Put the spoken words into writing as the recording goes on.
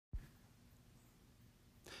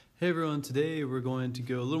Hey everyone, today we're going to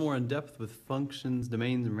go a little more in depth with functions,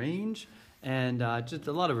 domains, and range, and just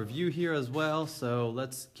a lot of review here as well, so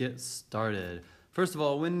let's get started. First of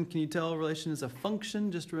all, when can you tell a relation is a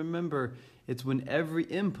function? Just remember, it's when every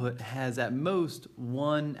input has at most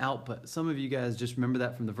one output. Some of you guys just remember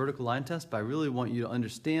that from the vertical line test, but I really want you to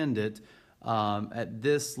understand it at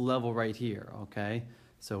this level right here, okay?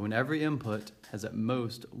 So when every input has at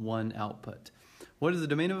most one output. What is the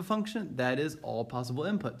domain of a function? That is all possible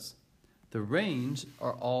inputs. The range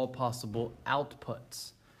are all possible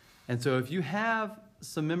outputs. And so if you have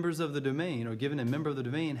some members of the domain, or given a member of the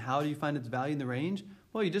domain, how do you find its value in the range?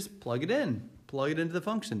 Well, you just plug it into the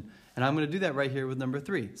function. And I'm going to do that right here with number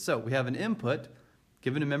 3. So we have an input,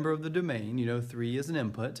 given a member of the domain, you know 3 is an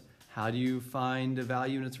input. How do you find a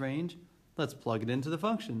value in its range? Let's plug it into the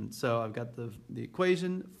function. So I've got the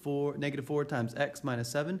equation for -4 times x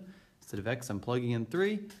minus 7. Instead of x, I'm plugging in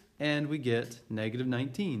 3, and we get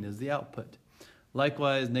 -19 as the output.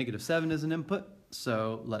 Likewise, -7 is an input,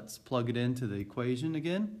 so let's plug it into the equation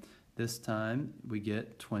again. This time, we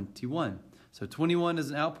get 21. So 21 is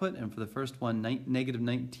an output, and for the first one,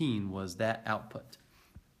 -19 was that output.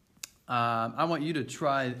 I want you to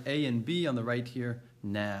try A and B on the right here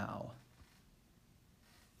now.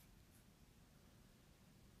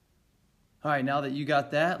 All right, now that you got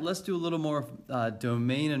that, let's do a little more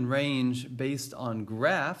domain and range based on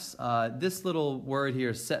graphs. This little word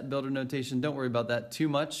here, set builder notation, don't worry about that too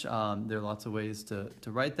much. There are lots of ways to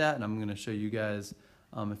write that, and I'm going to show you guys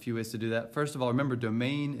a few ways to do that. First of all, remember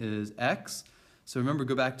domain is x. So remember,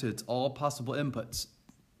 go back to it's all possible inputs.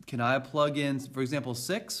 Can I plug in, for example,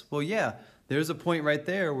 6? Well, yeah, there's a point right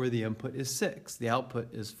there where the input is 6. The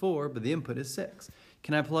output is 4, but the input is 6.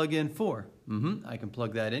 Can I plug in 4? I can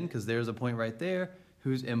plug that in because there's a point right there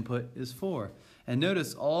whose input is 4. And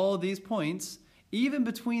notice all these points, even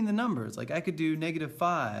between the numbers, like I could do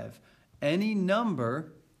 -5. Any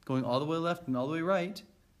number going all the way left and all the way right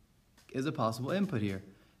is a possible input here.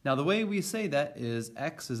 Now the way we say that is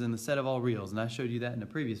x is in the set of all reals, and I showed you that in a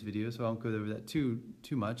previous video, so I won't go over that too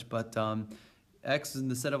much, but x is in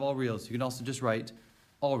the set of all reals. You can also just write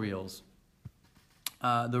all reals.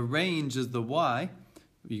 The range is the y.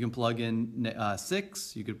 You can plug in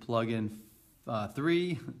 6, you could plug in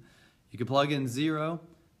 3, you could plug in 0,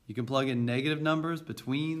 you can plug in negative numbers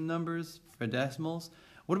between numbers for decimals.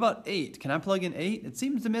 What about 8? Can I plug in 8? It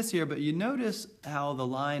seems to miss here, but you notice how the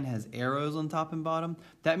line has arrows on top and bottom?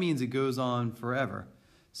 That means it goes on forever.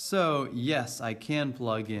 So yes, I can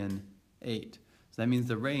plug in 8. So that means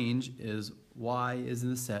the range is y is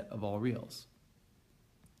in the set of all reals.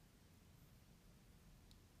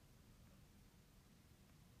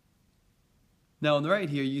 Now on the right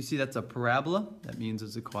here, you see that's a parabola. That means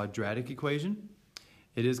it's a quadratic equation.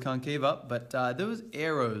 It is concave up, but those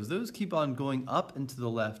arrows, those keep on going up and to the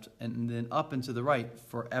left and then up and to the right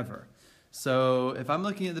forever. So if I'm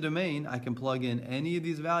looking at the domain, I can plug in any of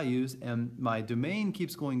these values, and my domain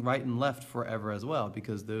keeps going right and left forever as well,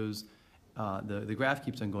 because those the graph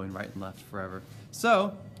keeps on going right and left forever.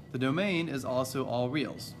 So the domain is also all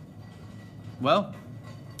reals. Well,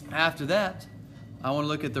 after that, I want to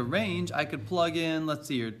look at the range. I could plug in, let's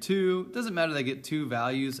see here, 2. It doesn't matter that I get 2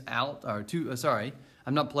 values out, or 2, sorry,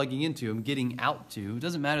 I'm not plugging in 2, I'm getting out 2. It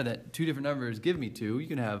doesn't matter that 2 different numbers give me 2. You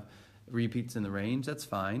can have repeats in the range, that's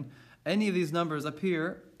fine. Any of these numbers up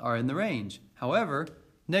here are in the range. However,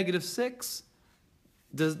 -6,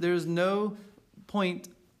 there's no point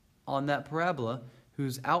on that parabola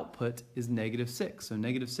whose output is -6. So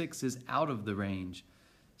 -6 is out of the range.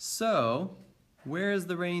 So where is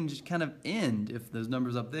the range kind of end if those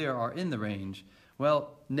numbers up there are in the range?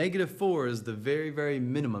 Well, -4 is the very, very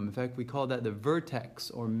minimum. In fact, we call that the vertex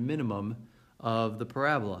or minimum of the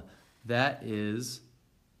parabola. That is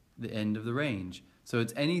the end of the range. So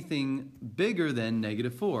it's anything bigger than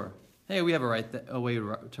 -4. Hey, we have a way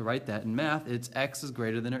to write that in math. It's x is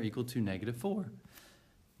greater than or equal to -4.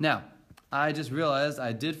 Now, I just realized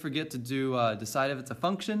I did forget to do decide if it's a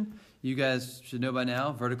function. You guys should know by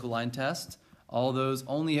now, vertical line test. All those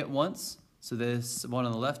only hit once, so this one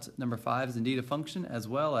on the left, number 5, is indeed a function, as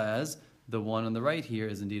well as the one on the right here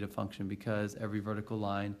is indeed a function, because every vertical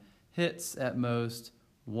line hits at most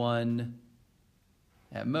one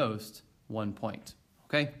point.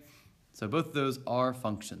 Okay? So both of those are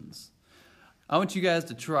functions. I want you guys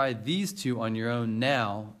to try these two on your own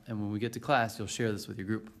now, and when we get to class, you'll share this with your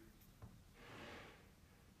group.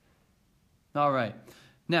 All right.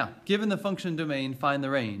 Now, given the function domain, find the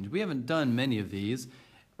range. We haven't done many of these.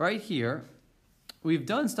 Right here, we've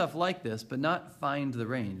done stuff like this, but not find the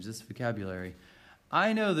range, this vocabulary.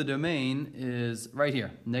 I know the domain is right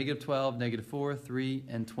here, -12, -4, 3,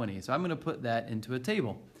 and 20. So I'm going to put that into a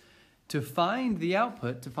table. To find the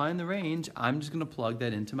output, to find the range, I'm just going to plug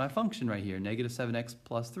that into my function right here, negative 7x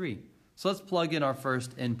plus 3. So let's plug in our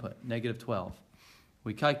first input, negative 12.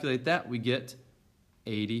 We calculate that, we get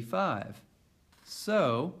 85.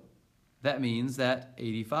 So that means that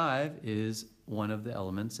 85 is one of the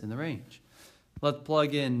elements in the range. Let's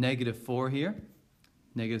plug in negative 4 here.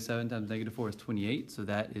 Negative 7 times negative 4 is 28, so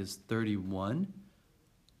that is 31.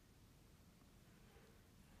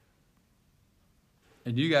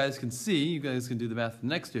 And you guys can see, you guys can do the math for the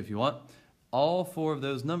next two if you want. All four of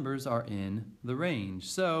those numbers are in the range.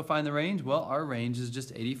 So find the range. Well, our range is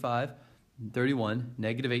just 85, 31,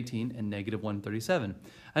 negative 18, and negative 137.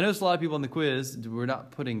 I noticed a lot of people in the quiz were not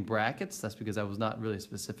putting brackets. That's because I was not really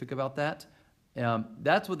specific about that.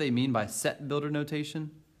 That's what they mean by set builder notation.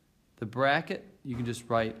 The bracket, you can just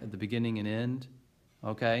write at the beginning and end,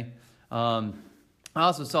 okay? I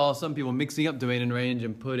also saw some people mixing up domain and range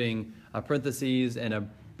and putting parentheses and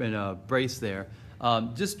a brace there.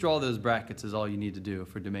 Just draw those brackets is all you need to do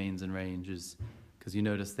for domains and ranges, because you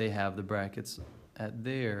notice they have the brackets at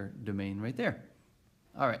their domain right there.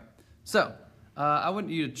 All right, so I want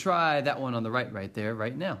you to try that one on the right there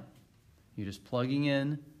right now. You're just plugging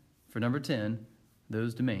in for number 10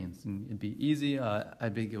 those domains, and it'd be easy. I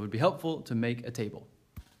think it would be helpful to make a table.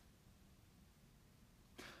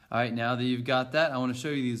 All right, now that you've got that, I want to show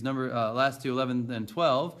you these last two, 11 and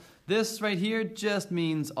 12. This right here just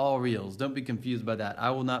means all reals. Don't be confused by that.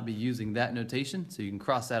 I will not be using that notation, so you can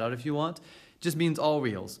cross that out if you want. It just means all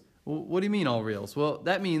reals. Well, what do you mean all reals? Well,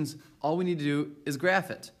 that means all we need to do is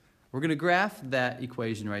graph it. We're going to graph that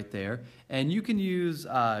equation right there, and you can use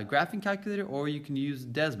a graphing calculator or you can use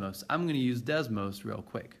Desmos. I'm going to use Desmos real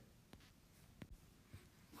quick.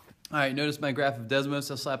 All right, notice my graph of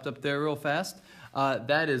Desmos I slapped up there real fast.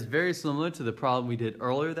 That is very similar to the problem we did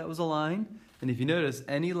earlier that was a line. And if you notice,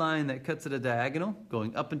 any line that cuts at a diagonal,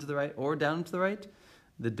 going up and to the right or down and to the right,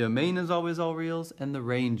 the domain is always all reals and the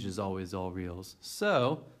range is always all reals.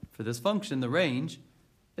 So for this function, the range,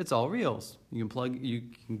 it's all reals. You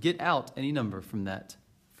can get out any number from that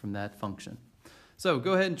function. So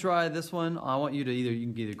go ahead and try this one. I want you to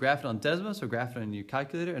you can either graph it on Desmos or graph it on your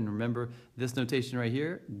calculator. And remember this notation right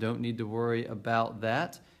here, don't need to worry about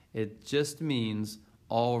that. It just means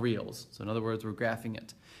all reals. So in other words, we're graphing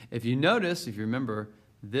it. If you notice, if you remember,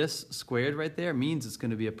 this squared right there means it's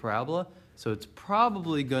going to be a parabola. So it's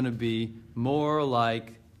probably going to be more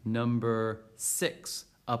like number 6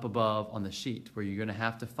 up above on the sheet, where you're going to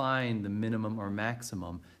have to find the minimum or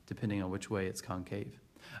maximum depending on which way it's concave.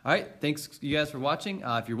 All right, thanks you guys for watching.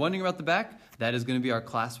 If you're wondering about the back, that is going to be our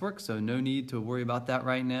classwork, so no need to worry about that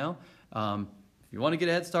right now. If you want to get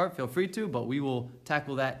a head start, feel free to, but we will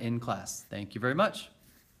tackle that in class. Thank you very much.